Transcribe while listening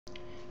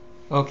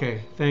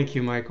Okay, thank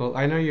you, Michael.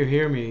 I know you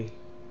hear me.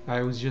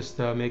 I was just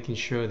making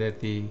sure that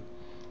the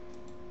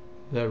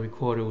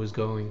recorder was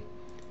going.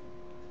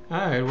 All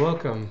right,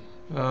 welcome.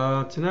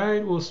 Tonight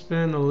we'll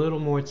spend a little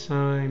more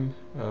time,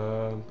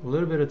 a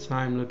little bit of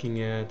time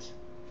looking at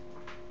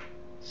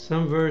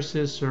some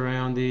verses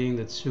surrounding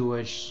the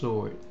two-edged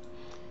sword.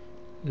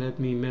 Let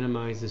me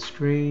minimize the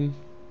screen.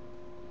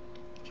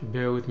 If you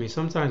bear with me,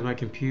 sometimes my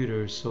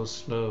computer is so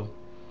slow.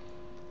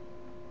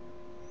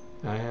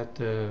 I have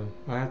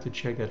to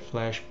check that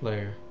flash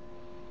player.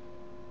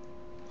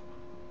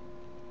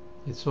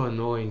 It's so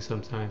annoying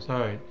sometimes. All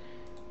right.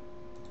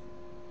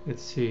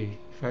 Let's see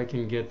if I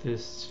can get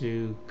this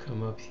to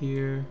come up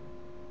here.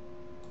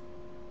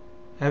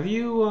 Have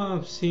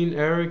you seen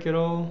Eric at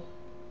all?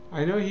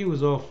 I know he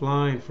was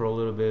offline for a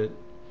little bit.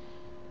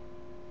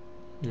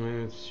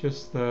 It's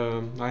just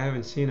I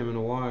haven't seen him in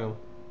a while.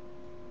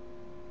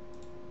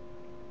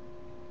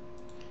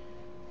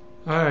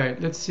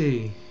 Alright, let's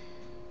see.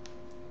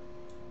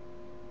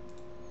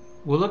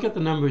 We'll look at the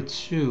number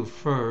 2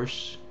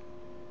 first.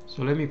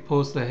 So let me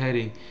post the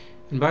heading.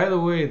 And by the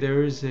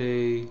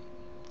way,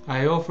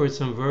 I offered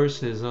some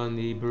verses on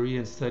the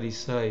Berean Study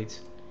site.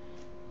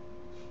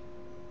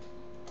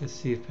 Let's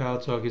see if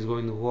Paltalk is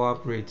going to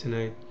cooperate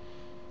tonight.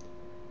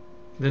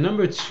 The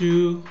number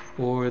 2,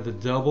 or the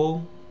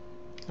double,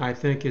 I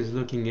think is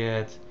looking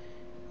at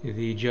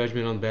the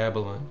judgment on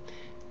Babylon.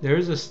 There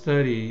is a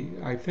study,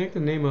 I think the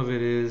name of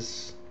it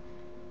is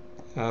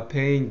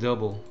Paying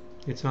Double.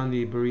 It's on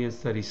the Berean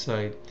Study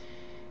site.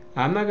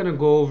 I'm not going to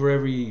go over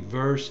every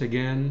verse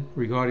again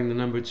regarding the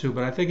number 2,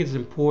 but I think it's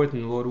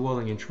important, Lord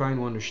willing, in trying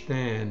to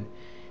understand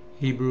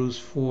Hebrews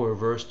 4,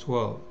 verse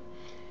 12.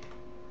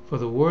 For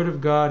the word of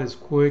God is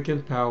quick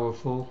and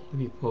powerful. Let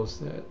me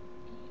post that.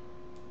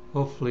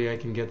 Hopefully I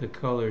can get the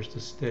colors to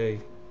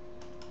stay.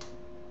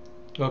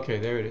 Okay,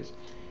 there it is.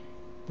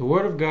 The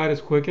word of God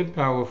is quick and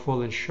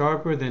powerful and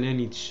sharper than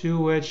any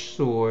two-edged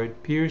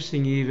sword,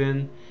 piercing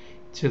even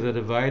to the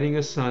dividing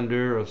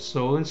asunder of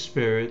soul and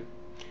spirit,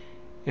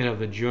 and of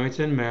the joints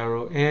and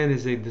marrow, and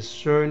is a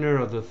discerner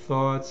of the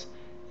thoughts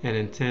and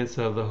intents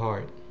of the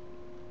heart.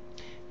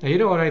 Now, you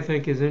know what I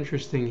think is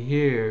interesting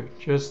here,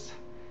 just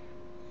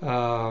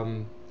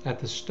at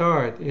the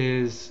start,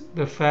 is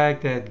the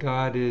fact that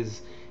God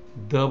is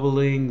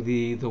doubling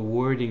the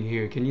wording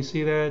here. Can you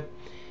see that?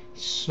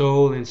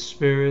 Soul and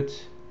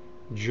spirit,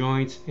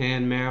 joints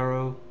and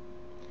marrow,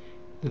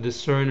 the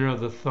discerner of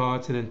the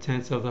thoughts and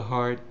intents of the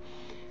heart.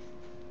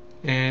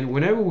 And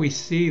whenever we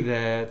see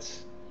that,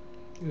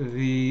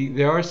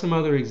 there are some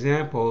other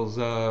examples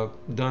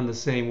done the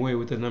same way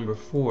with the number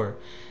 4.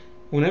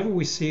 Whenever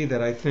we see that,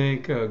 I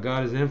think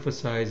God is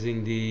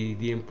emphasizing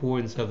the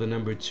importance of the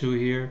number 2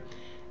 here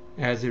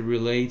as it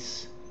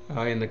relates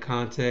in the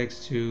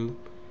context to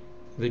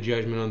the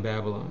judgment on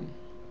Babylon.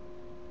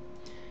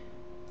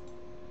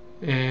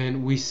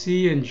 And we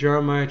see in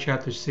Jeremiah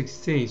chapter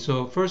 16.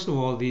 So first of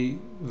all, the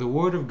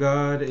word of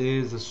God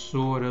is the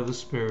sword of the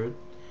Spirit.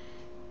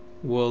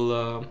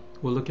 We'll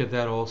look at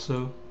that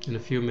also in a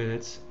few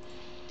minutes.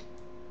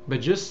 But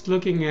just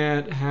looking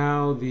at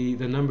how the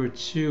number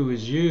 2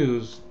 is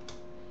used,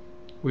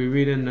 we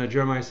read in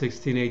Jeremiah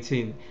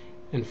 16:18,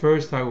 and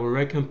first I will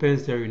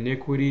recompense their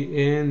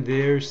iniquity and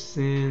their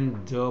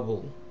sin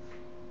double.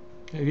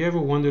 Have you ever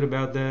wondered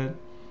about that?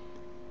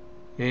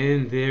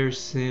 And their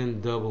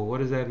sin double. What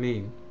does that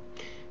mean?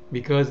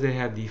 Because they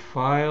have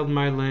defiled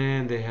my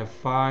land, they have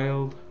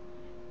filed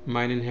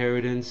mine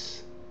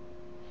inheritance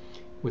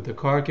with the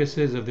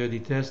carcasses of their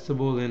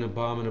detestable and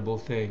abominable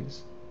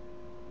things.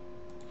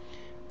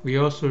 We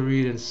also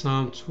read in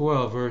Psalm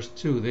 12, verse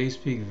 2, they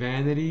speak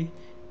vanity,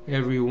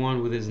 every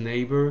one with his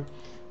neighbor,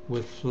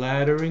 with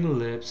flattering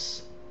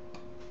lips,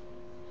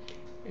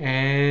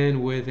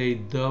 and with a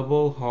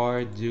double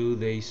heart do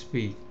they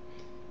speak.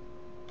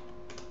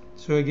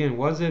 So again,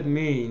 what does it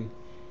mean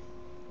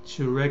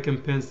to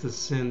recompense the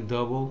sin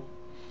double,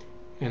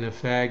 and the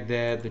fact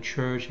that the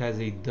church has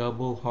a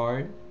double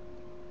heart?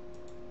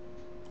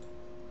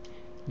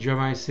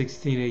 Jeremiah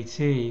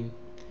 16:18,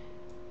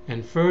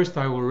 and first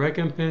I will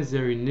recompense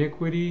their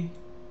iniquity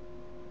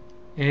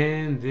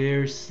and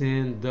their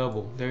sin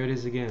double. There it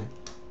is again.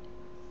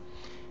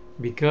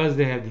 Because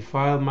they have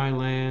defiled my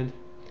land,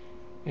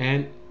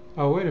 and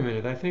oh, wait a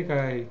minute, I think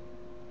I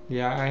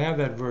have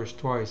that verse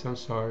twice. I'm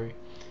sorry,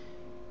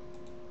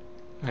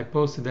 I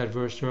posted that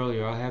verse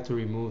earlier. I'll have to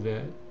remove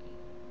that.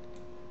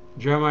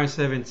 Jeremiah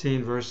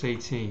 17, verse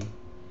 18.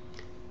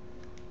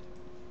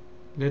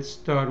 Let's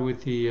start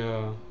with the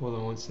hold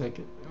on one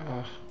second.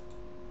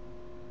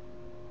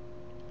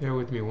 Bear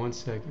with me one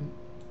second.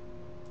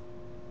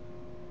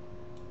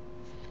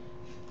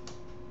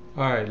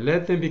 Alright,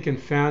 let them be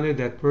confounded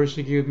that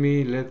persecute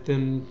me,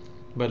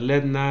 but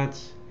let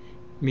not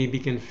me be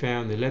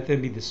confounded. Let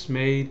them be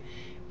dismayed,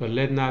 but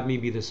let not me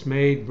be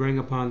dismayed. Bring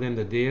upon them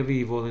the day of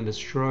evil, and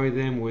destroy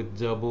them with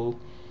double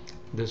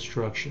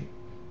destruction.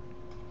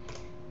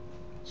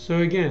 So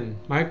again,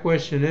 my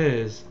question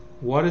is,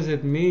 what does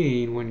it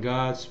mean when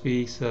God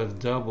speaks of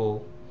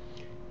double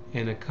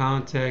in the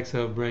context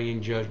of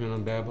bringing judgment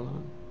on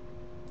Babylon?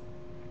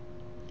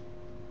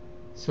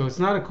 So it's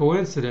not a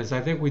coincidence. I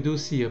think we do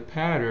see a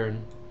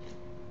pattern.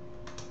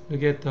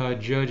 Look at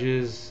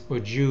Judges or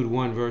Jude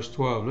 1 verse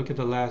 12. Look at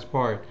the last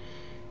part.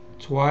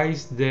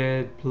 Twice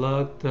dead,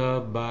 plucked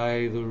up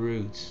by the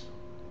roots.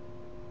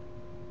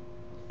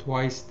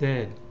 Twice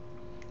dead.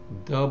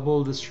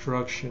 Double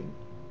destruction.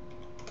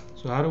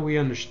 So how do we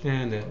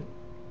understand that?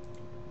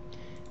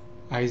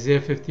 Isaiah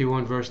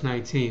 51 verse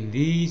 19.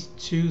 These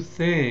two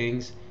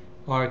things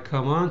are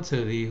come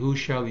unto thee. Who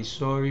shall be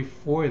sorry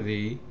for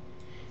thee?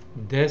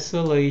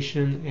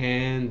 Desolation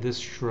and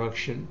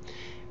destruction.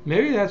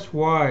 Maybe that's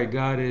why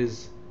God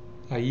is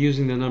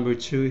using the number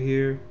 2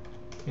 here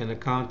in the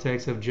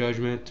context of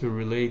judgment to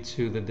relate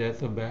to the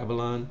death of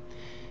Babylon,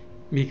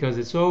 because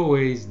it's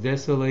always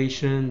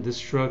desolation,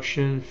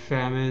 destruction,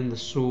 famine, the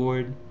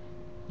sword.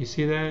 You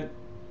see that?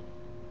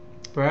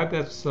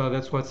 Perhaps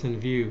that's what's in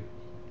view,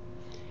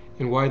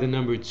 and why the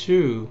number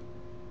 2,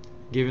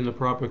 given the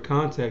proper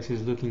context,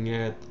 is looking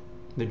at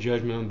the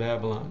judgment on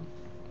Babylon.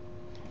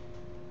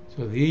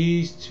 So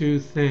these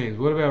two things.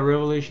 What about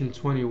Revelation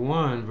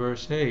 21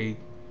 verse 8,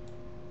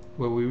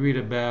 where we read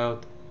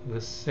about the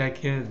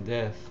second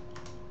death?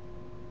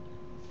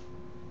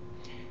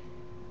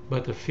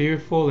 But the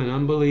fearful and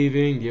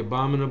unbelieving, the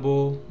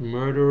abominable,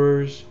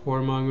 murderers,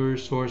 whoremongers,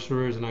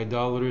 sorcerers, and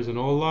idolaters, and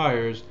all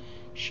liars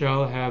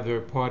shall have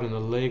their part in the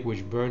lake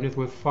which burneth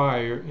with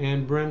fire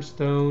and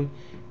brimstone,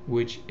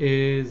 which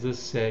is the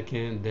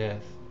second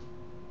death.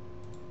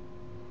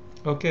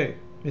 Okay,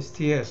 Miss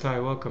T.S., hi,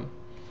 welcome.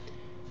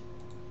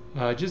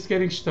 Just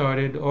getting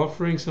started,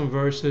 offering some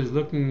verses,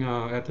 looking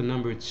at the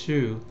number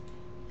 2,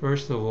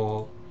 first of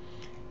all,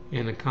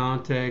 in the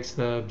context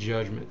of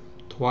judgment.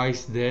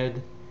 Twice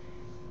dead,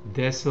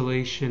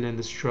 desolation and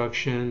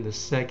destruction, the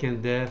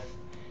second death,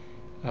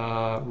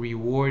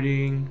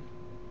 rewarding,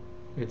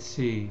 let's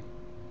see,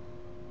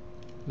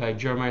 like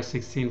Jeremiah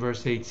 16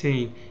 verse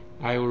 18,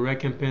 I will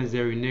recompense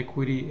their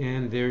iniquity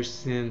and their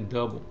sin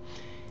double.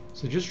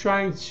 So just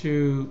trying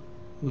to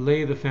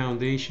lay the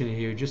foundation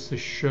here, just to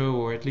show,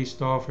 or at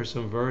least offer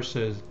some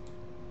verses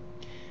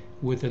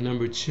with the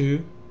number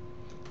 2,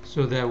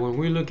 so that when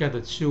we look at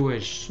the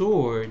two-edged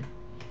sword,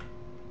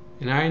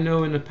 and I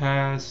know in the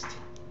past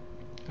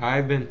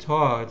I've been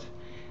taught,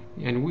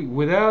 and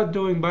without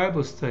doing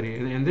Bible study,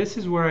 and this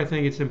is where I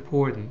think it's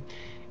important.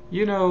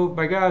 You know,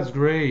 by God's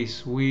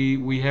grace,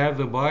 we have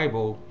the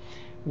Bible.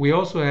 We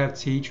also have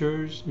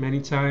teachers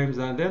many times,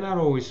 and they're not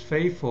always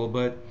faithful,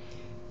 but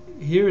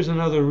here's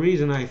another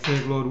reason, I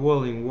think, Lord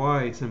willing,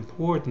 why it's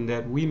important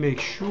that we make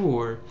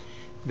sure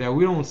that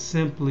we don't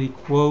simply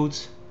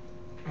quote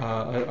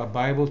a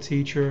Bible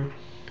teacher.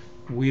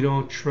 We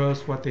don't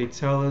trust what they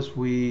tell us.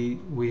 We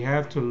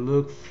have to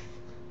look.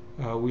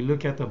 We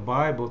look at the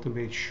Bible to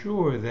make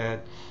sure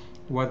that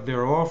what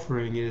they're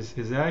offering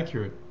is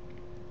accurate.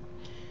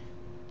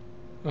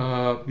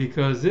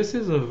 Because this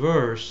is a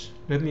verse.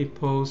 Let me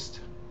post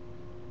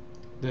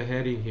the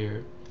heading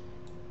here.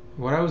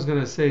 What I was going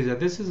to say is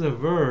that this is a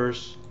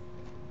verse,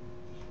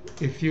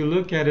 if you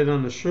look at it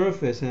on the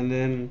surface and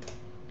then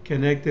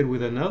connect it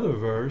with another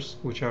verse,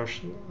 which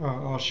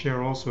I'll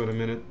share also in a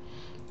minute,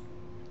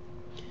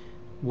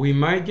 we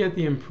might get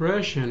the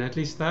impression, at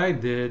least I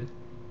did,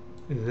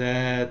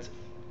 that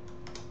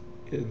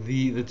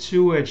the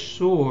two-edged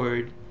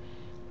sword,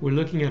 we're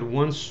looking at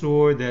one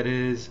sword that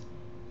is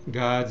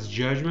God's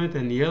judgment,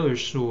 and the other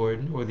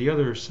sword, or the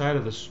other side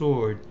of the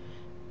sword,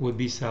 would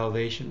be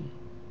salvation.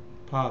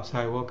 Pops,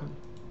 hi, welcome.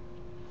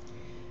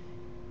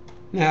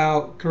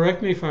 Now,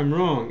 correct me if I'm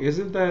wrong.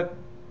 Isn't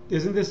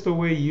this the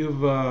way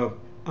you've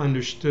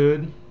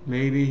understood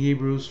maybe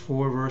Hebrews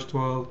 4 verse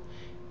 12?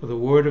 For the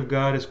word of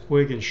God is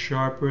quick and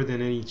sharper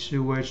than any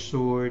two-edged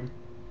sword,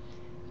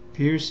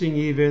 piercing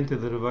even to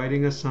the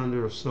dividing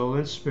asunder of soul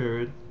and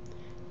spirit,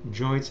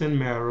 joints and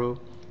marrow,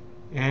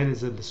 and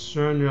is a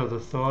discerner of the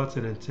thoughts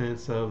and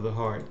intents of the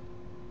heart.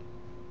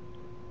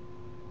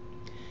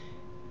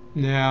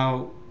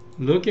 Now,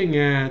 looking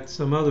at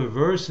some other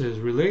verses,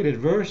 related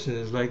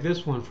verses, like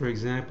this one, for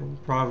example,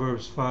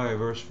 Proverbs 5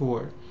 verse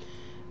 4,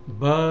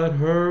 but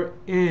her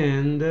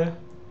end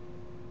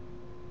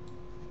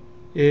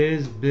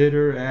is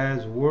bitter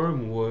as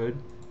wormwood.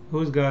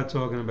 Who's God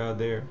talking about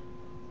there?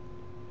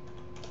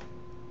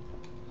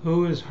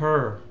 Who is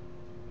her?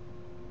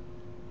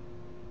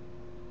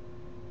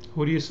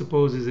 Who do you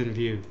suppose is in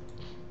view?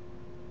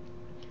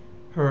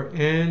 Her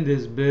end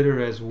is bitter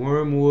as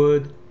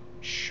wormwood,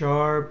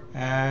 sharp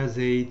as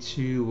a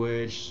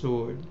two-edged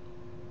sword.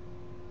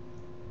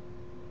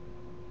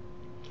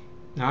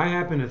 Now I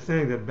happen to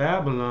think that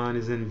Babylon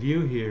is in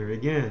view here,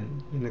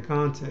 again, in the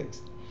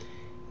context.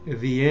 At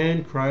the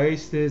end,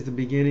 Christ is the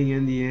beginning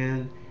and the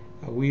end.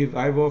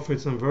 I've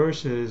offered some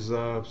verses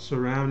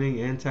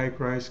surrounding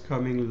Antichrist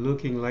coming,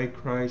 looking like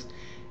Christ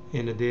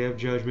in the day of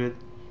judgment.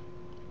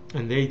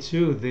 And they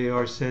too, they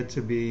are said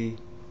to be,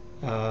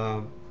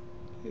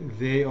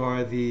 they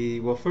are the,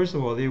 well, first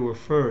of all, they were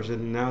first,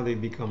 and now they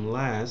become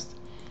last.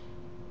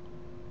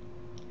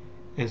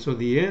 And so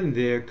the end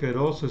there could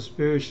also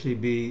spiritually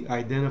be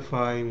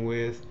identifying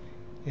with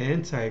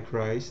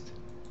Antichrist.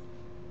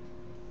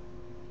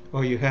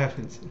 Oh, you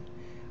haven't?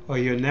 Oh,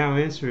 you're now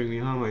answering me,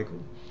 huh, Michael?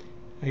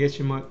 I guess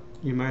you might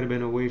have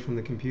been away from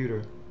the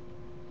computer.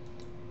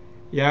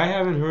 Yeah, I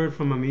haven't heard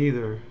from him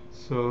either,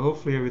 so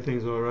hopefully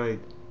everything's all right.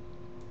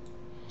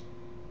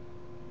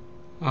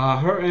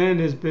 Her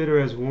end is bitter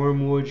as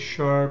wormwood,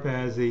 sharp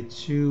as a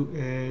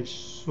two-edged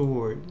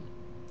sword.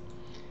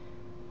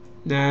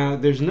 Now,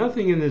 there's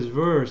nothing in this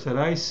verse that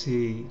I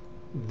see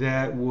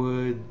that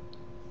would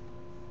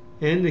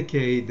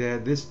indicate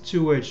that this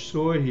two-edged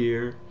sword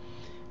here,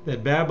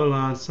 that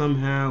Babylon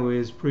somehow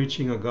is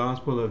preaching a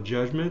gospel of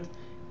judgment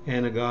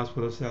and a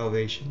gospel of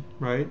salvation,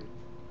 right?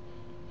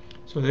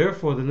 So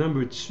therefore, the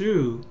number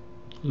 2,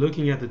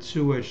 looking at the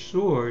two-edged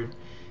sword,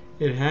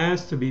 it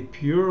has to be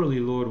purely,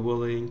 Lord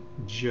willing,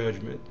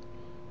 judgment.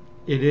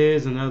 It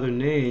is another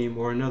name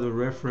or another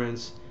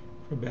reference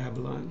for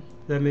Babylon.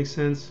 Does that make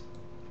sense?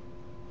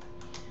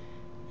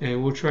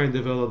 And we'll try and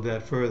develop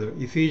that further.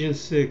 Ephesians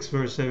 6,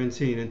 verse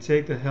 17, and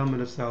take the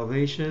helmet of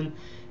salvation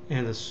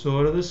and the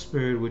sword of the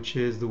Spirit, which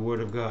is the Word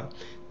of God.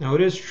 Now,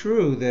 it is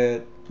true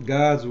that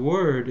God's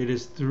Word, it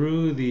is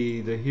through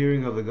the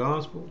hearing of the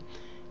gospel.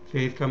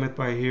 Faith cometh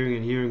by hearing,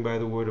 and hearing by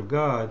the Word of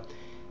God.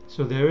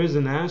 So there is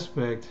an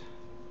aspect,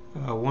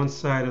 one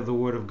side of the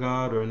Word of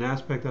God, or an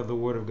aspect of the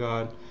Word of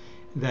God,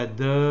 that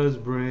does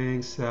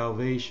bring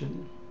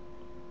salvation.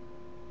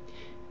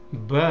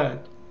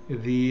 But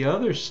the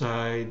other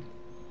side,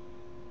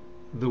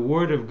 the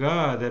Word of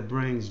God that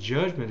brings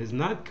judgment, is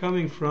not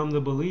coming from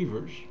the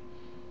believers.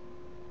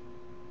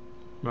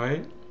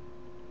 Right?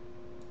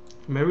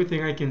 From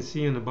everything I can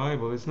see in the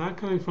Bible, it's not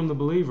coming from the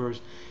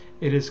believers.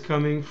 It is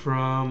coming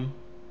from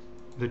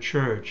the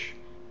church,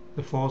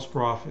 the false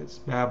prophets,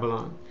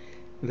 Babylon.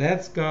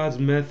 That's God's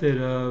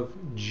method of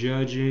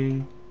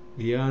judging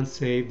the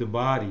unsaved, the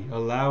body,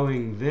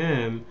 allowing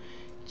them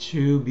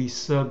to be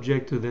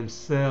subject to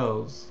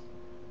themselves.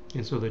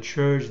 And so the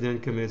church then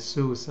commits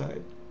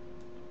suicide.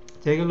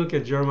 Take a look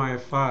at Jeremiah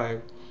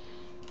 5,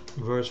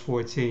 verse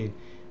 14.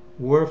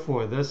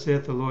 Wherefore, thus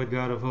saith the Lord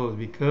God of hosts,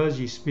 because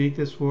ye speak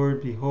this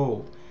word,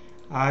 behold,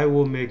 I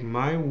will make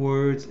my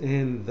words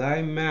in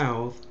thy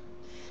mouth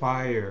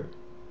fire.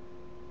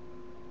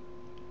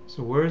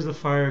 So where is the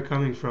fire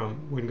coming from?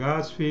 When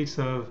God speaks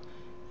of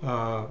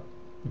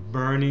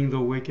burning the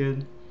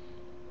wicked,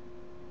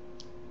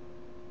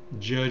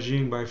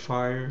 judging by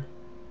fire,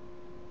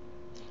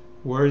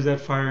 where is that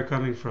fire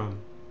coming from?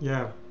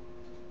 Yeah.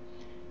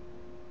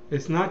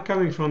 It's not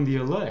coming from the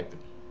elect.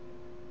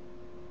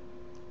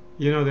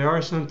 You know, there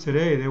are some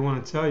today, they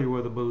want to tell you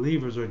where the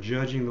believers are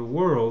judging the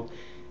world.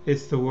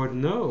 It's the word.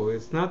 No,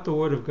 it's not the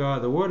Word of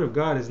God. The Word of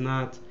God is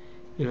not,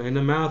 in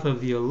the mouth of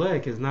the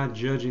elect, is not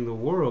judging the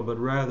world, but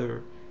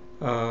rather,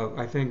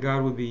 I think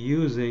God would be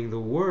using the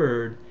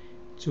Word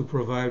to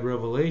provide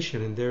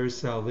revelation, and there is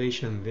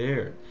salvation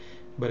there.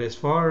 But as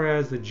far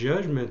as the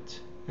judgment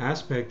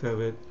aspect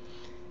of it,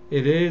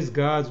 it is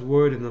God's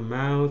Word in the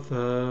mouth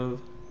of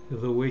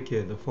the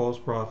wicked, the false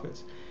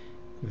prophets.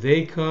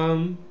 They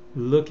come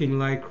looking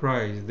like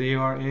Christ. They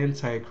are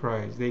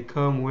antichrist. They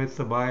come with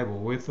the Bible,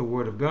 with the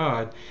Word of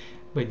God,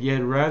 but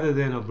yet rather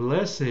than a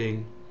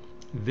blessing,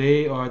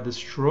 they are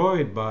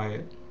destroyed by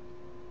it.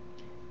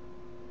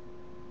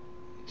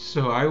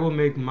 So I will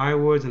make my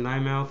words in thy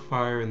mouth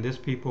fire, and this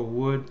people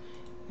wood,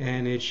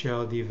 and it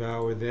shall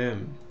devour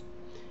them.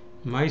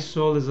 My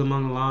soul is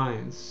among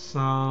lions.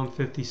 Psalm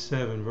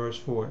 57, verse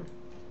 4.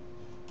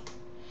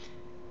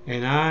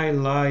 And I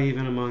lie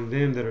even among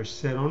them that are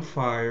set on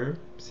fire.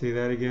 See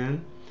that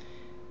again?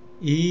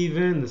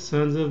 Even the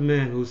sons of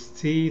men, whose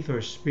teeth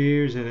are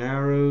spears and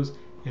arrows,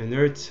 and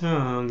their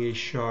tongue a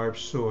sharp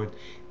sword.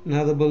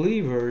 Now the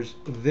believers,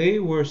 they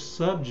were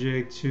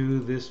subject to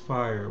this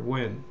fire.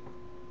 When?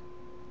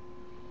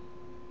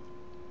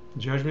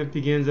 Judgment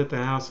begins at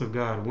the house of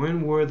God.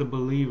 When were the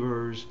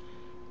believers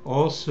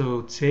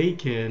also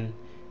taken,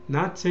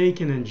 not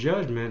taken in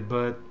judgment,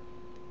 but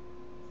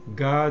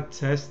God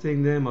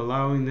testing them,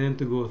 allowing them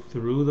to go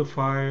through the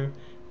fire?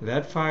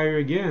 That fire,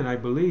 again, I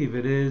believe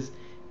it is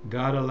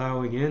God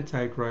allowing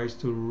Antichrist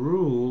to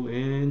rule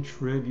in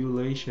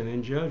tribulation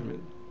and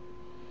judgment.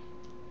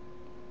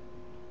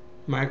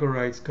 Michael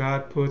writes,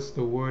 God puts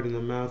the word in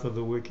the mouth of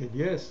the wicked.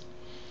 Yes.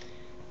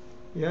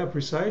 Yeah,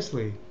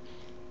 precisely.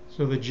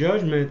 So the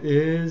judgment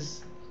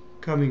is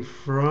coming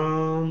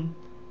from,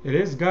 it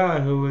is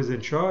God who is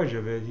in charge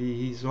of it.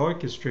 He's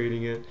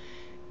orchestrating it,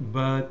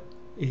 but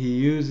he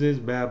uses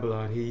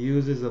Babylon. He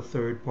uses a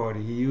third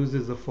party. He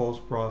uses the false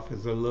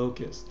prophets, the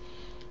locusts.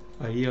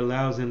 He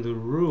allows them to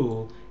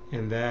rule,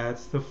 and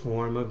that's the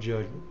form of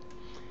judgment.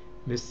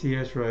 Miss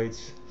T.S.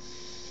 writes,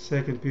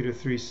 2 Peter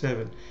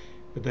 3:7.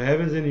 But the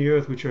heavens and the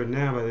earth, which are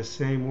now by the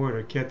same word,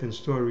 are kept in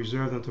store,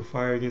 reserved unto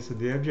fire against the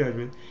day of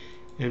judgment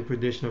and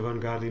perdition of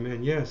ungodly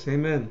men. Yes,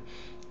 amen.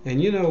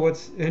 And you know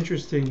what's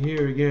interesting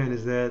here again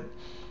is that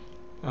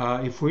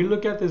if we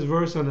look at this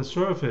verse on the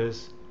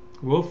surface,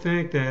 we'll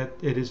think that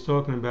it is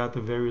talking about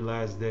the very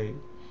last day.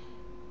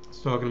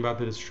 It's talking about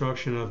the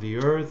destruction of the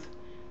earth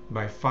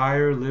by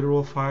fire,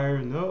 literal fire.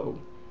 No,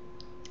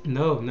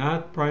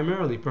 not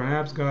primarily.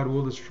 Perhaps God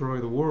will destroy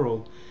the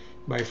world,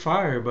 by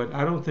fire, but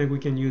I don't think we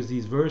can use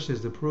these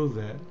verses to prove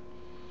that.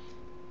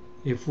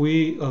 If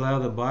we allow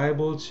the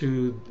Bible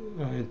to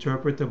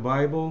interpret the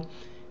Bible,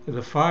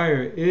 the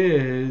fire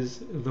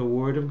is the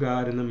word of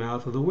God in the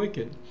mouth of the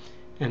wicked.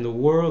 And the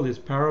world is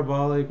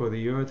parabolic, or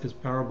the earth is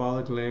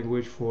parabolic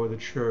language for the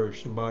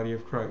church, the body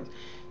of Christ.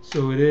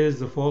 So it is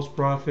the false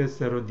prophets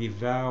that are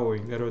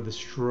devouring, that are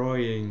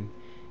destroying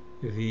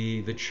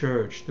the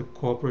church, the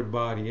corporate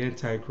body,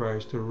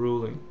 Antichrist, the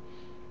ruling.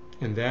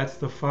 And that's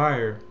the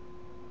fire.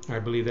 I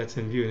believe that's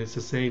in view. And it's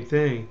the same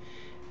thing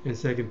in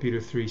 2 Peter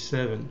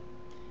 3:7.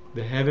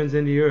 The heavens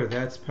and the earth,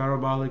 that's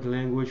parabolic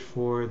language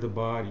for the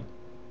body.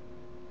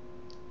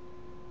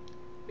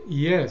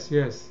 Yes,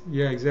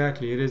 yeah,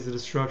 exactly. It is the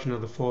destruction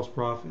of the false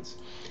prophets.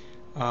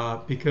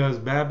 Because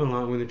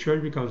Babylon, when the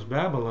church becomes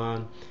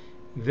Babylon,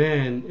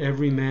 then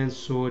every man's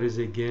sword is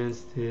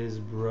against his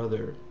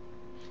brother.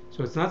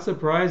 So it's not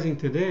surprising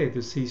today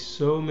to see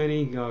so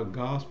many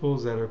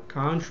gospels that are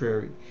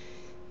contrary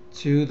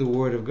to the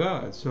Word of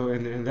God. So,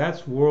 and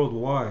that's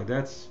worldwide.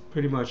 That's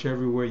pretty much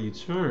everywhere you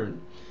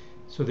turn.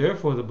 So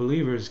therefore, the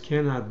believers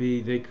could not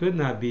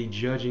be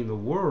judging the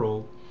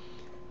world.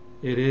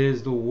 It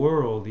is the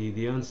world,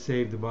 the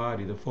unsaved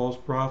body, the false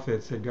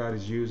prophets that God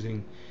is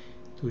using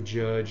to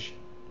judge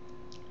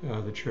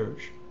the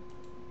church.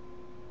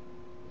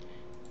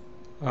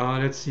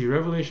 Let's see,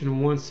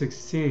 Revelation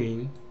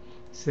 1:16,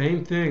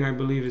 same thing I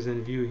believe is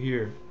in view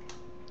here.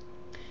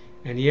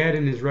 And he had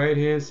in his right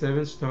hand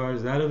 7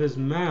 stars, out of his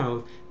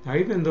mouth. Now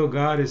even though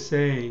God is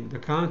saying, the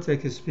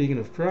context is speaking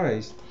of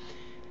Christ,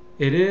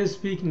 it is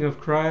speaking of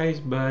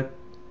Christ, but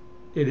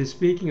it is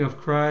speaking of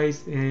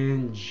Christ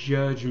in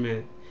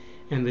judgment.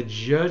 And the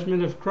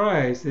judgment of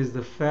Christ is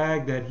the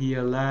fact that he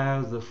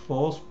allows the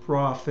false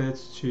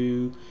prophets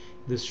to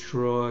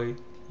destroy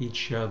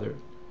each other.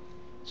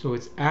 So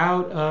it's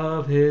out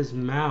of his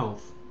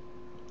mouth.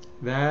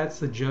 That's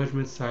the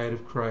judgment side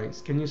of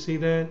Christ. Can you see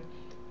that?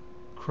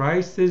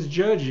 Christ is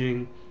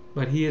judging,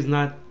 but he is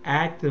not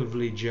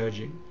actively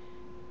judging.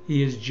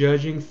 He is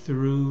judging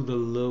through the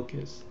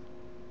locusts,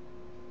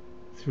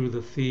 through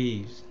the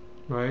thieves,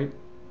 right?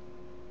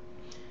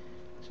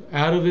 So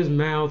out of his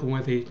mouth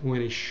went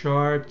a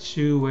sharp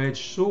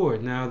two-edged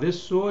sword. Now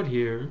this sword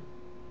here,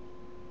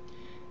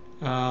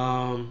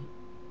 again,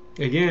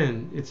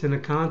 it's in the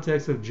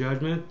context of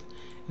judgment,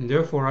 and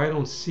therefore I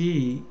don't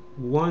see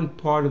one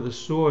part of the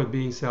sword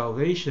being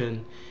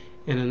salvation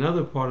and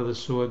another part of the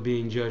sword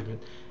being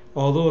judgment.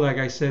 Although, like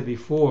I said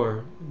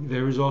before,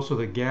 there is also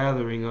the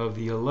gathering of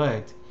the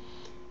elect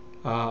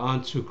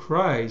unto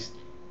Christ,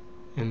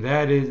 and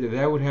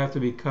that would have to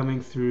be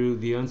coming through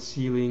the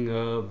unsealing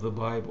of the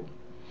Bible.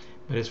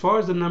 But as far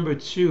as the number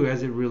 2,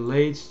 as it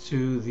relates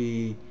to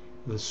the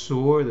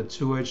sword, the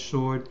two-edged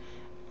sword,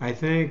 I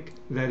think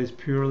that is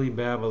purely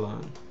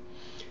Babylon.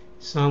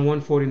 Psalm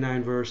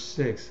 149 verse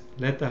 6,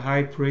 let the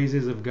high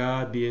praises of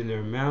God be in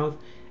their mouth,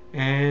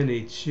 and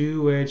a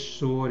two-edged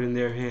sword in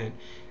their hand.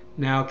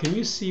 Now, can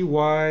you see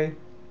why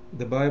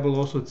the Bible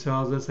also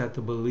tells us that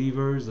the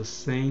believers, the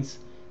saints,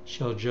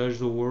 shall judge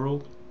the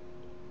world?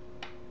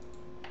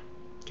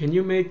 Can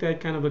you make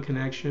that kind of a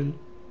connection?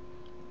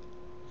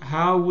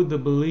 How would the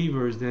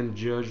believers then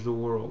judge the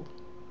world?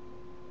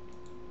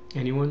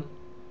 Anyone?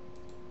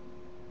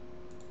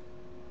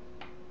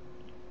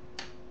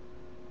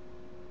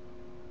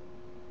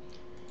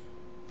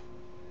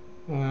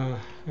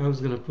 I was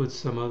going to put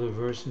some other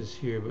verses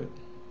here, but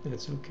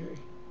that's okay.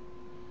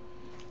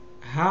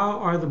 How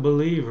are the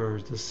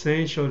believers, the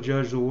saints shall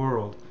judge the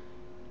world?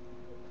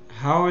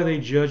 How are they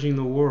judging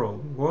the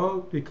world?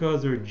 Well,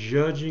 because they're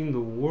judging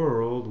the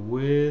world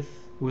with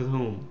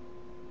whom?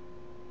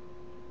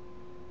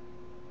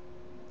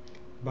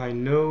 By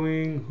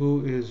knowing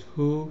who is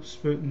who.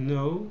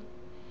 No.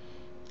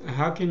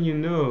 How can you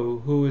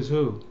know who is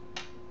who?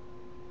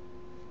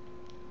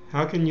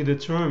 How can you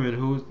determine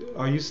who?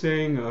 Are you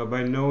saying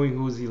by knowing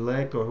who's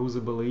elect or who's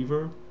a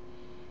believer?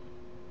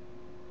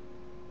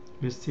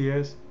 Miss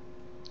T.S.?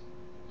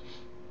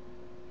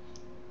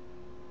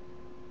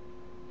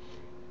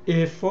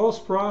 If false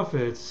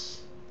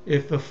prophets,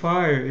 if the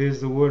fire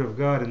is the word of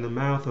God in the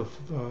mouth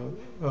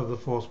of the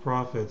false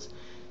prophets,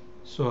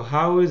 so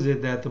how is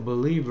it that the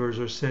believers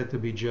are said to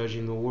be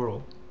judging the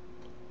world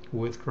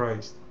with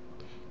Christ?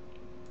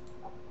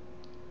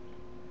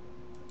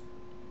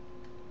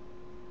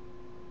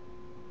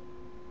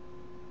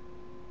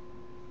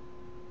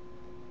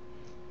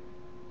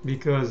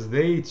 Because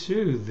they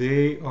too,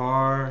 they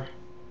are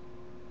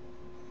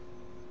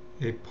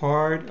a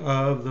part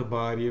of the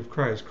body of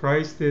Christ.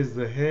 Christ is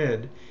the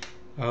head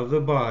of the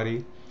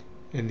body,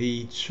 and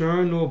the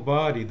eternal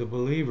body, the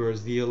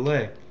believers, the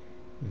elect,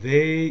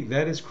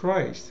 that is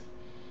Christ.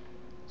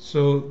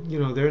 So,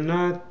 they're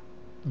not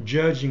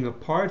judging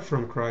apart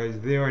from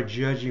Christ, they are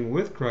judging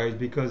with Christ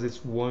because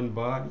it's one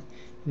body.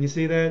 Can you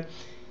see that?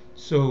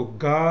 So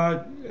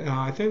God,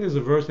 I think there's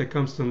a verse that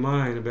comes to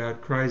mind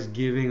about Christ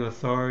giving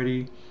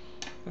authority,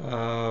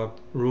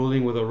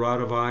 ruling with a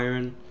rod of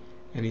iron,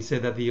 and he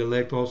said that the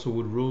elect also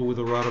would rule with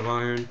a rod of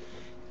iron.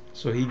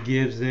 So he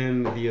gives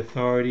them the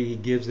authority, he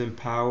gives them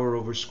power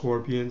over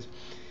scorpions.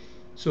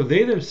 So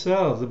they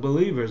themselves, the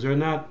believers, are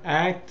not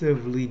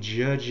actively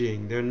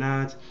judging.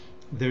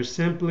 They're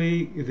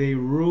simply, they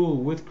rule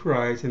with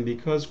Christ, and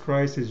because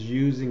Christ is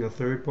using a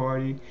third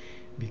party,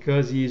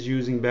 because he is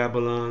using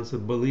Babylon, so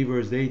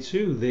believers,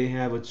 they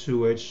have a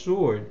two-edged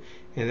sword,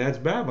 and that's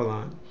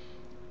Babylon.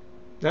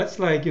 That's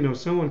like,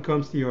 someone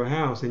comes to your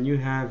house and you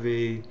have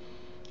a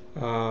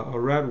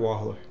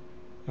Rottweiler,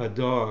 a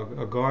dog,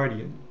 a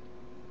guardian.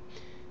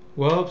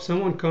 Well, if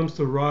someone comes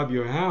to rob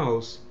your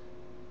house,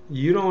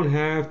 you don't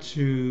have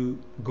to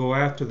go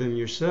after them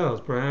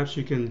yourselves. Perhaps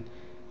you can,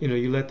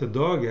 you let the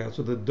dog out.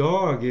 So the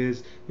dog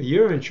is,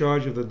 you're in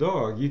charge of the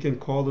dog. You can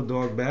call the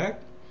dog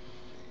back.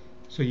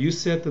 So you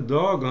set the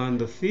dog on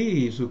the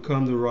thieves who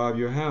come to rob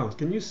your house.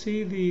 Can you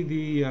see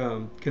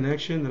the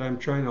connection that I'm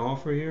trying to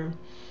offer here?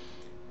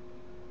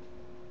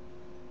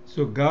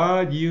 So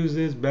God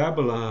uses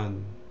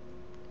Babylon.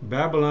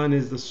 Babylon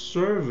is the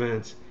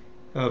servant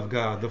of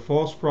God. The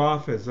false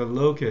prophets, the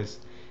locusts,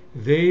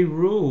 they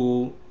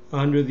rule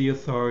under the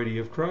authority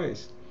of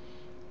Christ.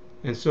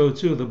 And so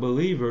too, the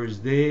believers,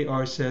 they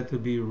are said to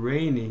be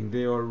reigning.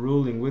 They are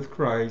ruling with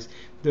Christ.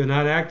 They're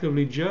not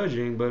actively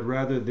judging, but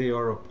rather they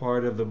are a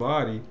part of the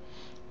body.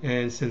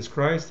 And since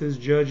Christ is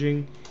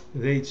judging,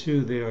 they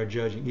are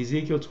judging.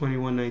 Ezekiel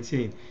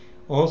 21:19.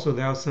 Also,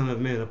 thou son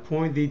of man,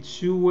 appoint thee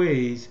 2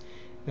 ways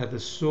that the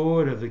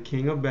sword of the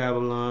king of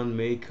Babylon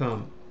may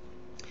come.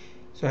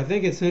 So I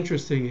think it's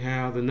interesting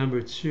how the number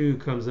 2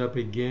 comes up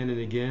again and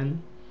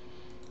again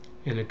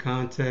in the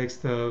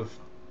context of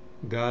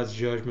God's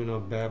judgment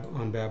on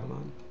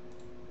Babylon.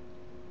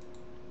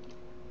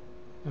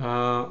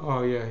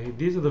 Oh yeah,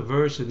 these are the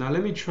verses. Now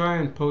let me try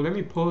and let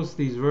me post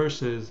these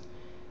verses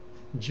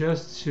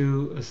just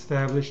to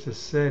establish the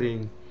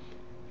setting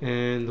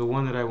and the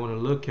one that I want to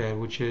look at,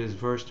 which is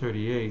verse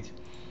 38.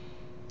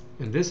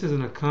 And this is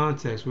in a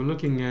context. We're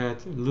looking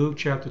at Luke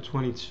chapter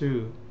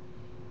 22.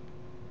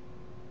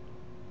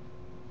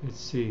 Let's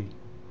see.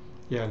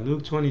 Yeah,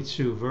 Luke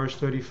 22, verse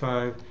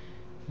 35.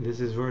 This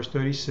is verse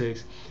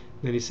 36.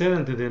 Then he said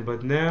unto them,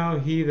 but now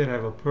he that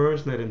have a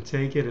purse, let him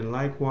take it, and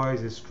likewise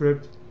his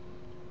script,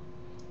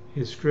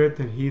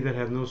 and he that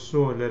have no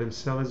sword, let him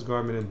sell his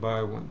garment and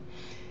buy one.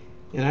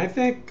 And I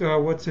think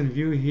what's in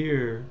view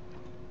here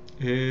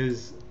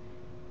is,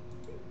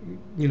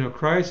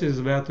 Christ is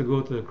about to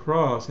go to the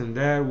cross, and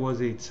that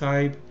was a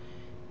type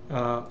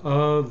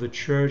of the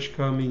church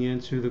coming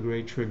into the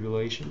Great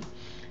Tribulation.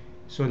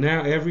 So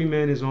now every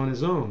man is on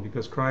his own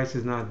because Christ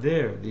is not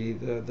there.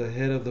 The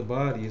head of the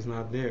body is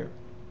not there.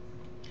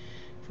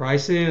 For I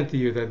say unto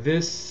you that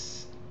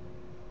this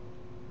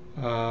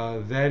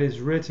that is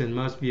written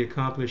must be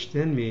accomplished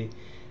in me,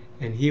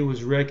 and he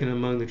was reckoned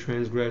among the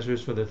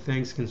transgressors, for the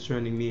things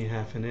concerning me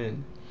hath an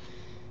end.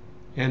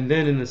 And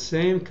then in the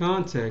same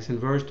context, in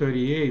verse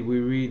 38, we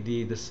read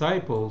the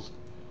disciples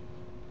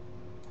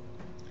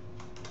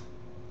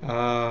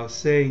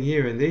saying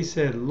here, and they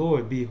said,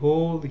 Lord,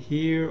 behold,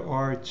 here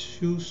are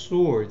 2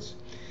 swords.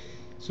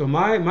 So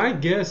my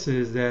guess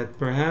is that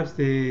perhaps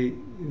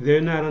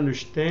they're not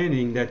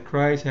understanding that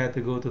Christ had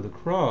to go to the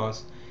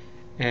cross,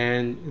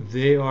 and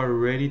they are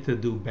ready to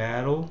do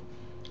battle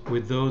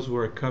with those who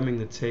are coming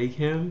to take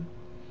him.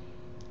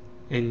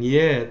 And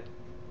yet,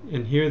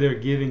 and here they're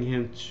giving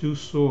him 2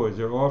 swords.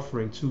 They're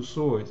offering 2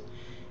 swords.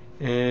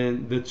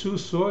 And the 2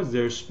 swords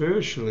there,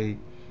 spiritually,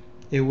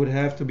 it would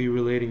have to be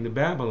relating to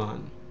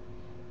Babylon.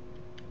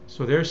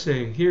 So they're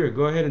saying, here,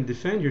 go ahead and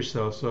defend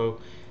yourself. So,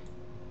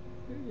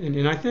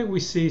 and I think we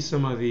see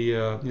some of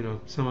the,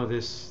 some of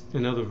this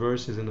in other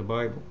verses in the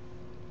Bible.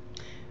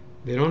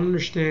 They don't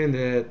understand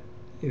that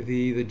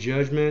the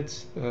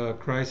judgment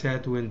Christ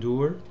had to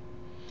endure,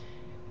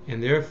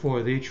 and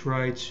therefore they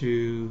try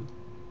to,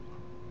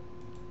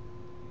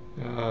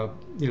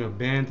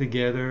 band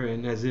together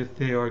and as if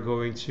they are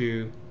going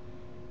to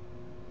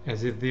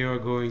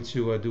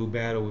do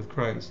battle with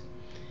Christ.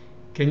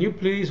 Can you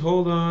please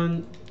hold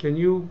on?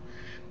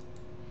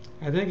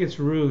 I think it's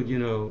rude,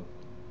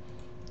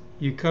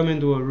 you come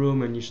into a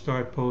room and you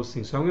start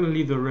posting. So I'm going to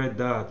leave the red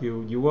dot.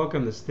 You're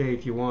welcome to stay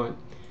if you want.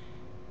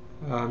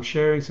 I'm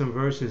sharing some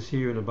verses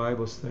here in a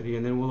Bible study,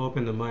 and then we'll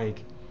open the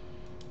mic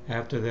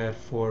after that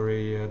for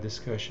a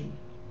discussion.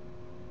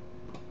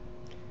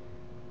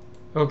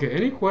 Okay,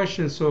 any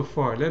questions so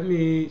far?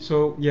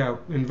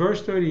 In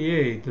verse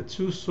 38, the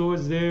 2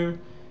 swords there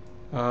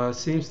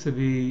seems to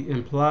be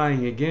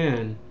implying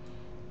again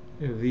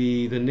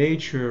the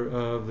nature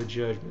of the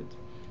judgment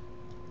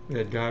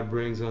that God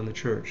brings on the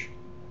church.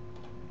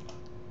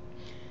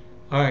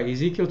 Alright,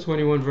 Ezekiel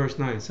 21 verse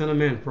 9. Son of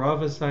man,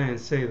 prophesy and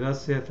say,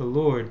 thus saith the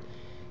Lord,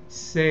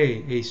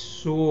 say, a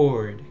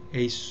sword,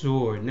 a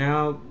sword.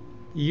 Now,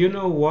 you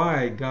know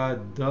why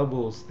God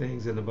doubles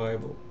things in the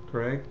Bible,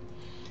 correct?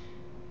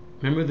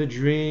 Remember the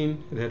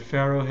dream that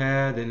Pharaoh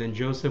had, and then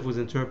Joseph was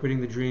interpreting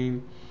the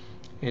dream,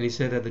 and he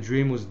said that the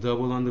dream was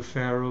double on the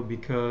Pharaoh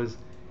because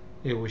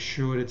it was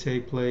sure to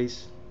take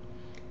place.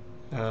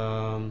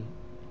 Anyone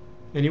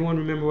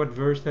remember what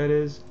verse that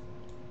is?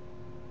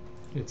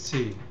 Let's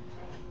see.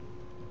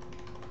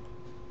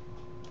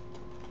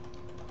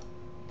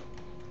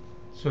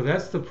 So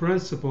that's the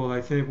principle I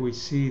think we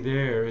see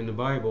there in the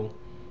Bible.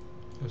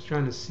 I was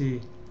trying to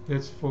see.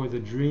 That's for the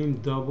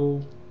dream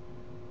double.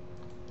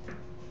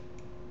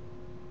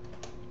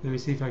 Let me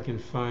see if I can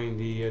find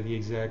the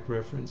exact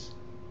reference.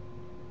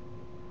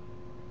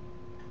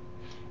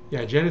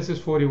 Yeah,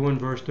 Genesis 41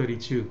 verse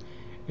 32.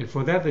 And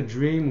for that the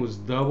dream was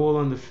double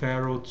unto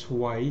Pharaoh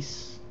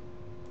twice,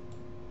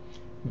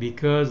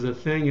 because the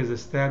thing is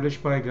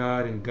established by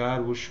God, and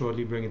God will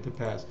shortly bring it to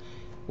pass.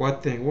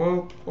 What thing?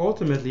 Well,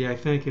 ultimately I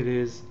think it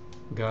is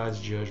God's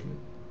judgment.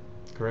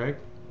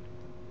 Correct?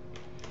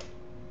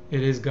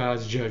 It is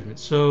God's judgment.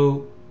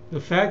 So the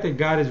fact that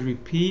God is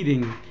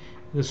repeating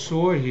the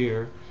sword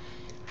here,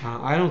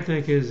 I don't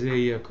think is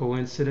a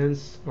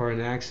coincidence or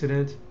an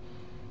accident.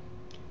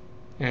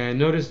 And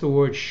notice the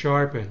word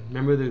sharpen.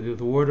 Remember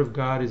the word of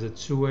God is a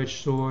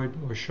two-edged sword,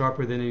 or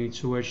sharper than any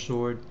two-edged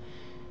sword.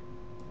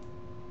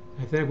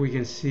 I think we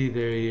can see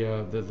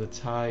the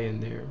tie in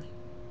there.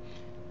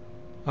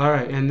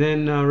 Alright, and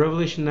then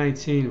Revelation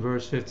 19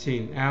 verse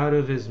 15. Out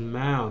of his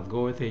mouth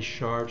goeth a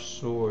sharp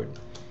sword.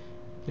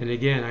 And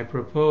again, I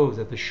propose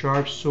that the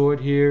sharp sword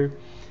here,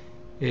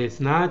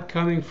 it's not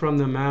coming from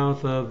the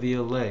mouth of the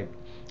elect.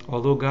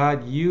 Although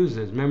God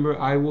uses, remember,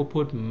 I will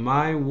put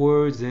my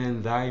words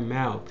in thy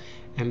mouth.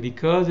 And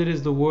because it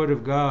is the word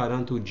of God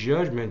unto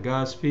judgment,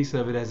 God speaks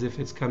of it as if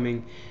it's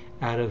coming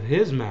out of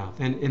his mouth.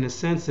 And in a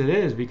sense it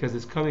is, because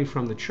it's coming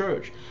from the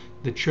church.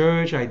 The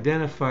church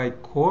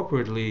identified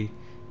corporately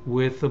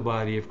with the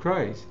body of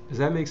Christ. Does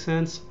that make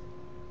sense?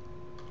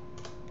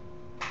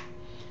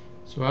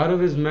 So out of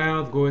his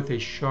mouth goeth a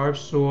sharp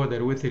sword,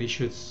 that with it he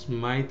should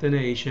smite the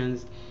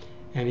nations,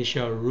 and he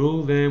shall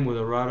rule them with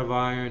a rod of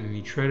iron, and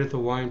he treadeth the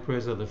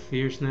winepress of the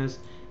fierceness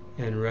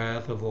and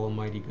wrath of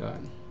Almighty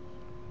God.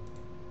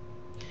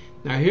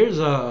 Now here's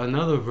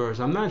another verse.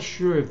 I'm not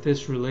sure if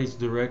this relates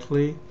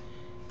directly.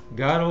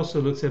 God also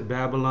looks at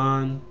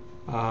Babylon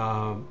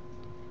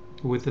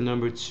with the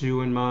number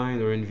 2 in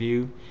mind, or in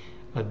view.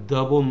 A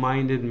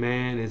double-minded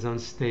man is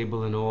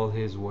unstable in all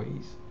his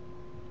ways.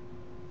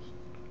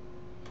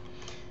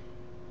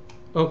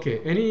 Okay,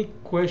 any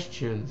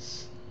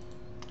questions?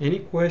 Any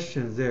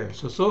questions there?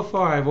 So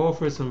far I've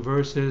offered some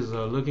verses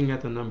looking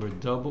at the number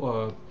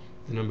double,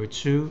 the number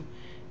 2,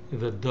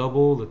 the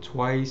double, the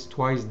twice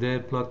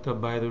dead, plucked up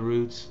by the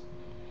roots,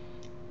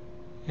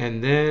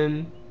 and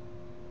then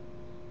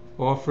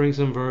offering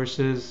some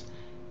verses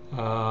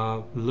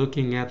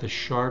looking at the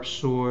sharp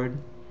sword.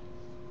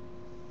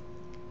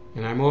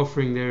 And I'm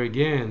offering there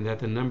again that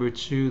the number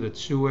 2, the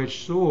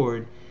two-edged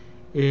sword,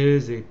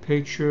 is a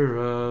picture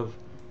of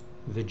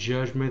the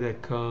judgment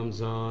that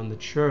comes on the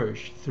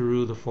church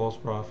through the false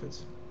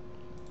prophets.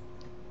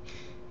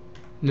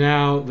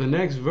 Now the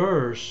next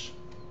verse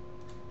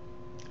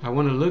I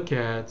want to look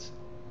at,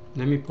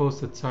 let me post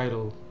the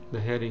title,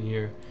 the heading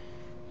here,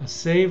 a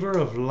savor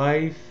of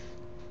life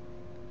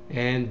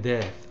and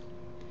death.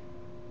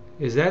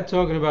 Is that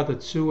talking about the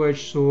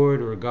two-edged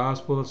sword, or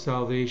gospel of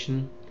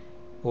salvation,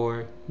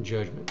 or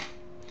judgment?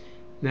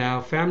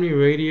 Now Family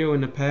Radio in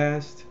the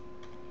past,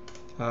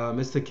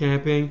 Mr.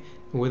 Camping,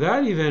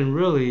 without even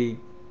really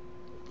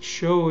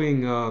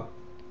showing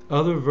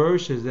other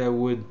verses that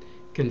would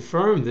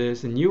confirm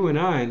this, and you and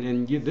I,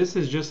 this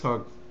is just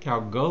how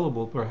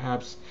gullible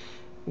perhaps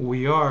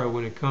we are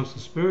when it comes to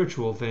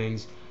spiritual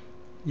things.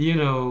 You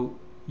know,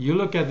 you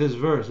look at this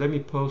verse, let me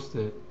post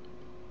it,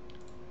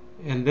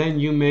 and then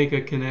you make a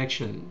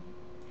connection,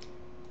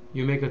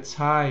 you make a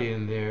tie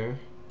in there,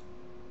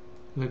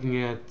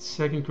 looking at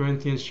 2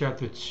 Corinthians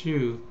chapter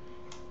 2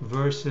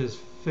 verses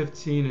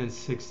 15 and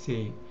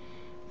 16.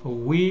 For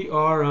we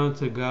are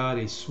unto God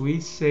a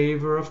sweet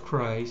savor of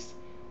Christ,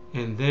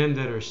 and them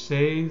that are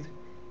saved,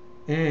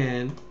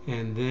 and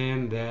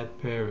them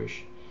that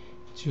perish.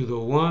 To the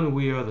one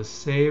we are the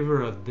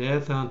savor of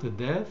death unto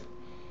death,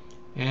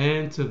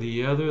 and to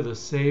the other the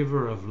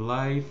savor of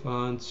life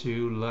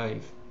unto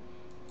life.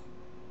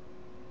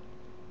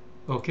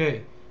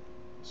 Okay,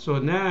 so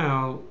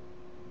now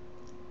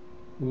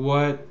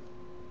what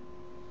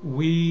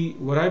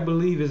I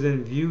believe is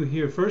in view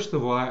here, first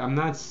of all, I'm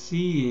not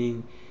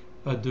seeing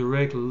a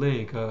direct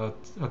link, a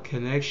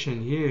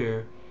connection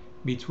here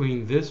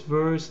between this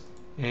verse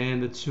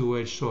and the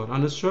two-edged sword.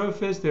 On the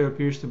surface there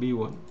appears to be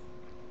one,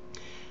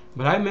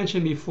 but I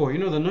mentioned before, you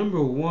know, the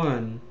number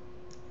 1,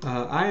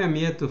 I am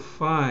yet to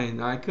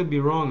find, I could be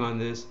wrong on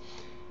this,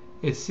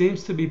 it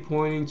seems to be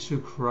pointing to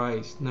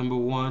Christ. Number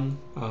 1,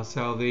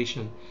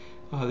 salvation.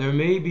 There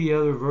may be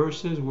other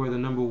verses where the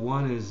number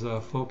 1 is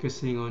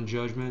focusing on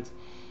judgment,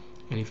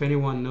 and if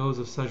anyone knows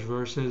of such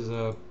verses,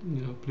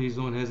 you know, please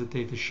don't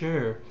hesitate to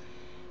share.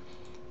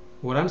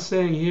 What I'm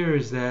saying here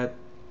is that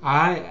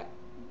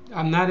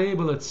I'm not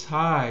able to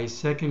tie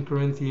 2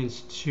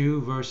 Corinthians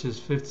 2 verses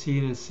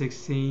 15 and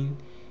 16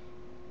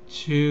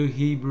 to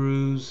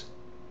Hebrews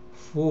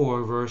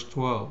 4 verse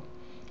 12.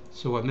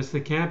 So what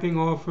Mr. Camping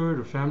offered,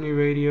 or Family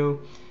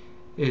Radio,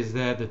 is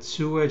that the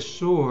two-edged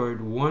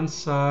sword, one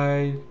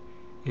side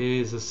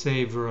is a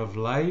savor of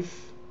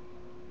life,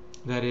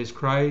 that is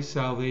Christ,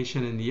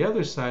 salvation, and the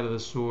other side of the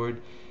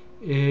sword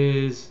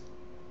is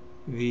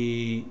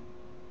the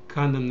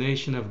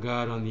condemnation of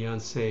God on the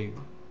unsaved.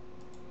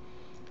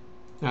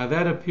 Now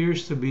that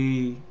appears to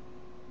be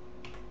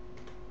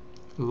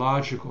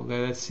logical,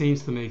 that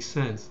seems to make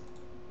sense.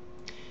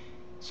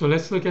 So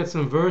let's look at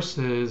some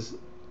verses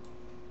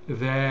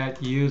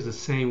that use the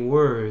same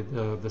word,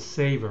 the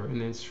savor,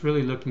 and it's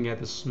really looking at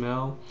the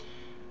smell,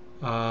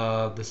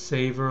 the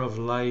savor of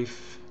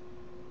life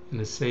and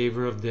the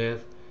savor of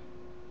death.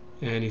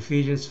 And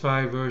Ephesians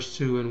 5 verse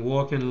 2, and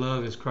walk in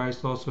love as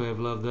Christ also have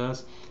loved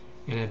us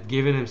and have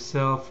given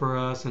himself for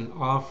us an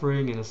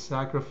offering and a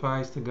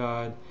sacrifice to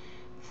God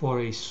for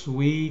a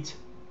sweet,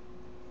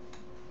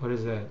 what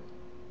is that?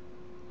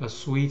 A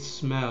sweet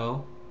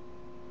smell.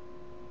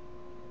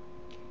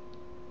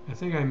 I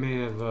think I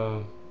may have,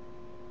 oh,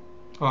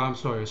 I'm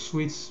sorry, a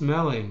sweet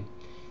smelling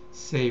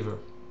savor.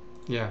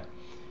 Yeah.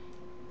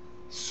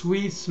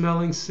 Sweet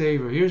smelling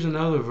savor. Here's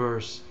another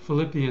verse,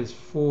 Philippians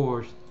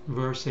 4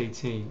 verse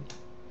 18.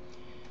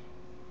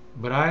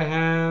 But I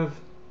have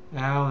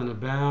all and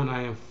abound,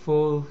 I am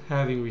full,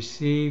 having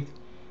received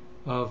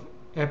of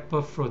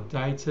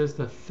Epaphroditus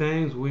the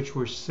things which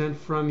were sent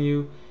from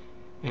you,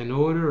 an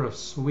odor of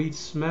sweet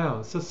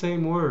smell. It's the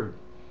same word,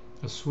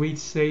 a sweet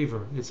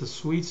savor. It's a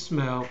sweet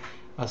smell,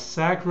 a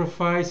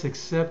sacrifice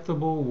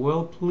acceptable,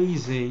 well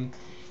pleasing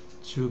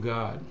to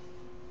God.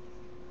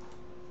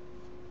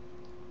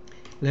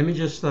 Let me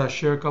just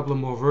share a couple of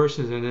more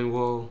verses, and then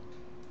we'll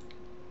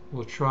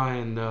try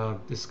and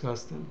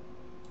discuss them.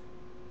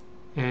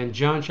 And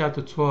John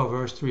chapter 12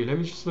 verse 3. Let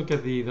me just look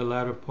at the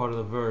latter part of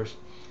the verse.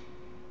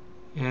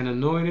 And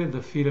anointed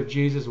the feet of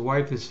Jesus,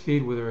 wiped his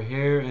feet with her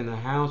hair, and the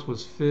house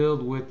was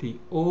filled with the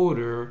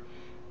odor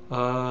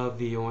of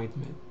the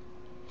ointment.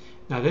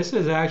 Now this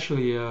is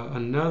actually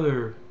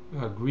another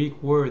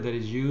Greek word that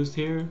is used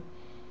here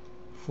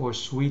for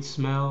sweet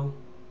smell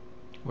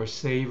or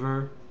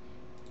savor,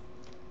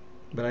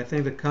 but I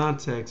think the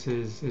context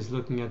is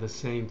looking at the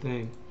same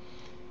thing.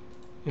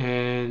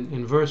 And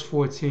in verse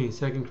 14,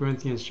 2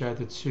 Corinthians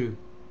chapter 2,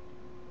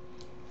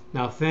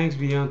 now thanks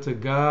be unto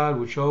God,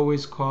 which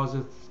always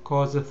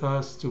causeth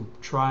us to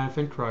triumph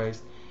in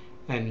Christ,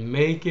 and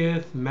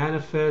maketh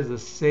manifest the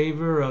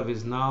savor of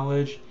his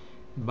knowledge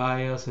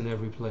by us in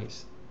every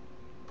place.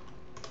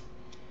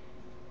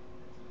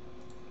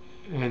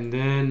 And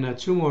then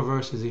two more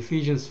verses,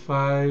 Ephesians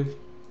 5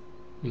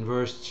 in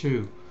verse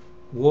 2.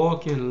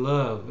 Walk in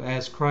love,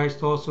 as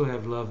Christ also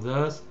have loved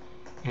us,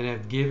 and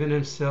have given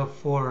himself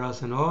for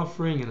us an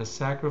offering and a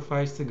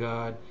sacrifice to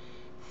God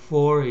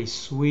for a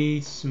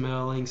sweet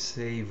smelling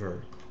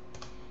savor.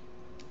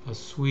 A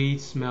sweet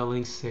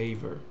smelling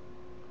savor.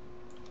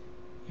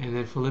 And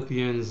then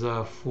Philippians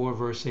 4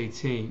 verse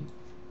 18.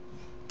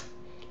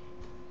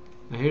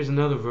 Now here's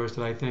another verse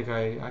that I think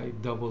I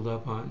doubled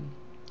up on.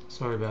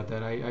 Sorry about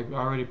that. I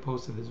already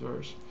posted this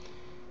verse,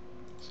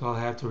 so I'll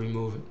have to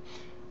remove it.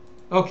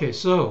 Okay,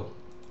 so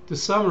to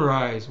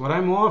summarize, what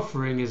I'm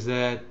offering is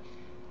that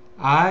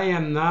I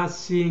am not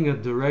seeing a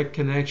direct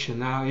connection.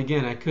 Now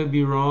again, I could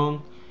be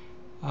wrong.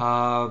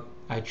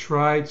 I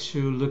tried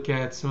to look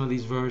at some of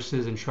these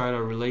verses and try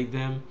to relate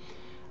them.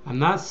 I'm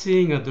not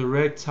seeing a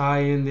direct tie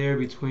in there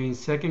between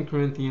 2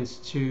 Corinthians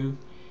 2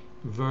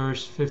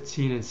 verse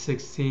 15 and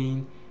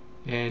 16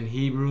 and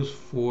Hebrews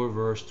 4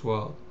 verse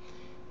 12.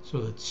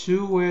 So the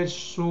two-edged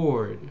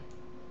sword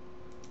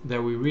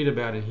that we read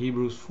about in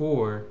Hebrews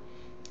 4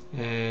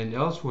 and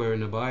elsewhere in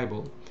the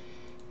Bible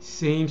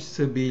seems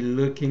to be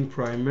looking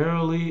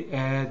primarily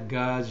at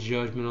God's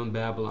judgment on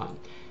Babylon.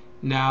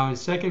 Now in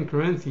 2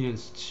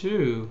 Corinthians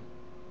 2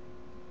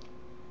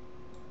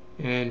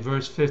 and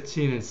verse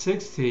 15 and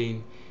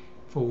 16,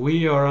 for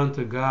we are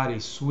unto God a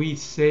sweet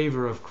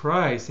savor of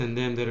Christ and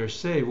them that are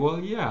saved.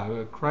 Well,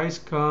 yeah,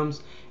 Christ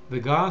comes.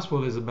 The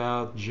gospel is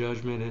about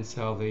judgment and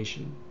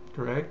salvation,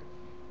 correct?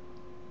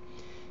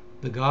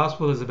 The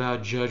gospel is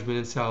about judgment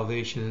and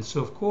salvation. And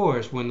so, of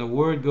course, when the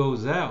word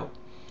goes out,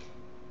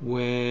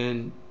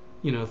 when,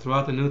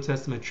 throughout the New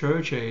Testament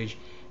church age,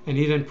 and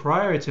even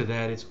prior to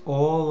that, it's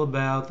all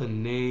about the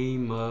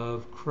name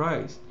of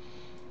Christ.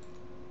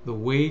 The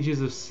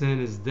wages of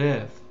sin is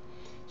death.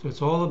 So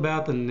it's all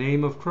about the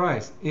name of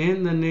Christ.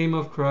 In the name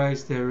of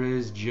Christ, there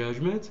is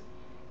judgment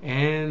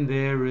and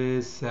there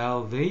is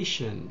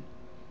salvation.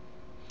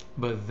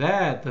 But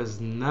that does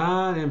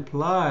not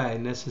imply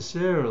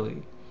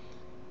necessarily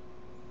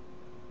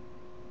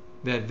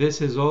that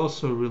this is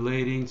also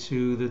relating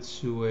to the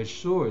two-edged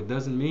sword. It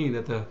doesn't mean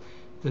that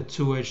the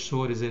two-edged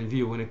sword is in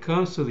view. When it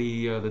comes to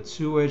the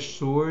two-edged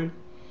sword,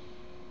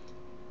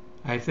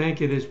 I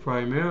think it is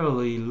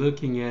primarily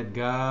looking at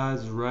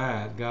God's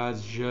wrath,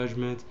 God's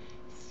judgment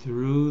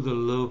through the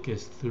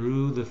locusts,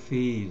 through the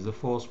thieves, the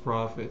false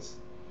prophets,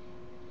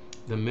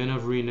 the men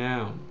of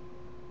renown,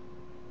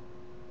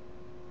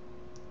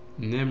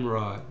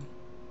 Nimrod.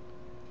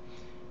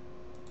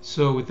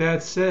 So with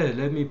that said,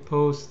 let me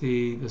post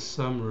the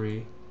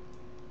summary,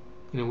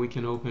 and we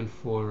can open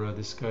for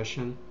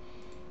discussion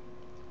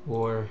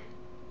or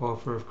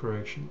offer of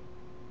correction.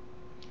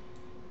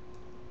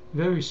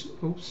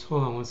 Oops,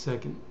 hold on one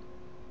second.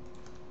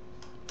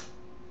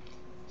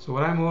 So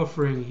what I'm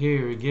offering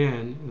here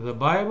again, the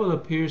Bible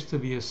appears to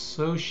be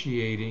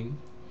associating,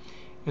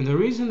 and the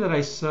reason that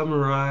I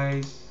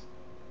summarize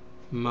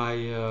my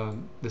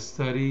the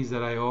studies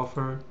that I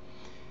offer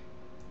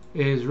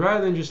is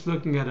rather than just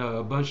looking at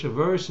a bunch of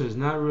verses,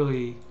 not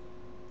really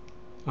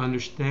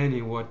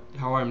understanding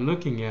how I'm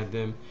looking at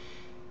them.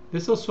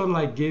 This will sort of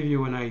like give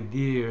you an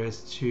idea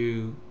as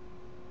to,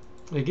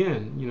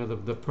 again,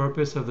 the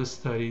purpose of the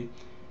study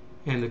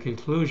and the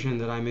conclusion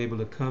that I'm able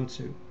to come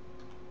to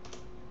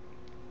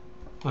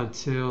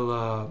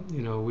until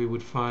we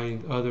would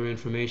find other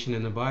information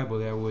in the Bible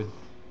that would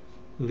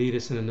lead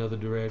us in another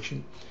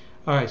direction.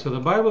 Alright, so the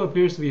Bible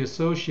appears to be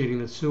associating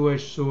the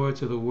two-edged sword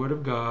to the Word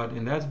of God,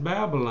 and that's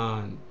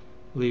Babylon,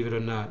 believe it or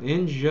not.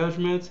 In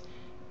judgment,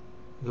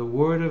 the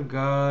Word of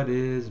God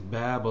is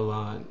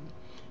Babylon.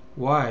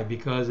 Why?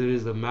 Because it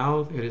is the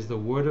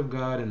Word of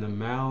God in the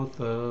mouth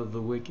of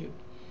the wicked.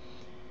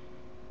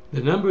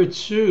 The number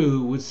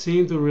 2 would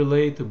seem to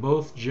relate to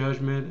both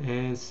judgment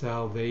and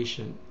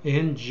salvation.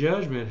 In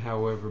judgment,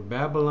 however,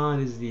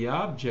 Babylon is the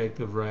object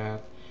of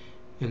wrath,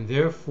 and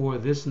therefore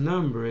this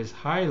number is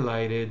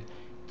highlighted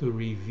to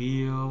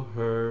reveal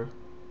her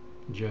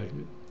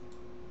judgment.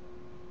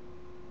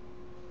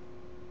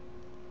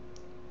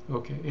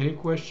 Okay, any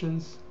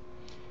questions?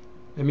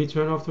 Let me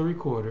turn off the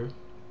recorder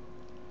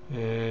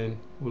and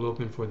we'll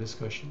open for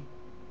discussion.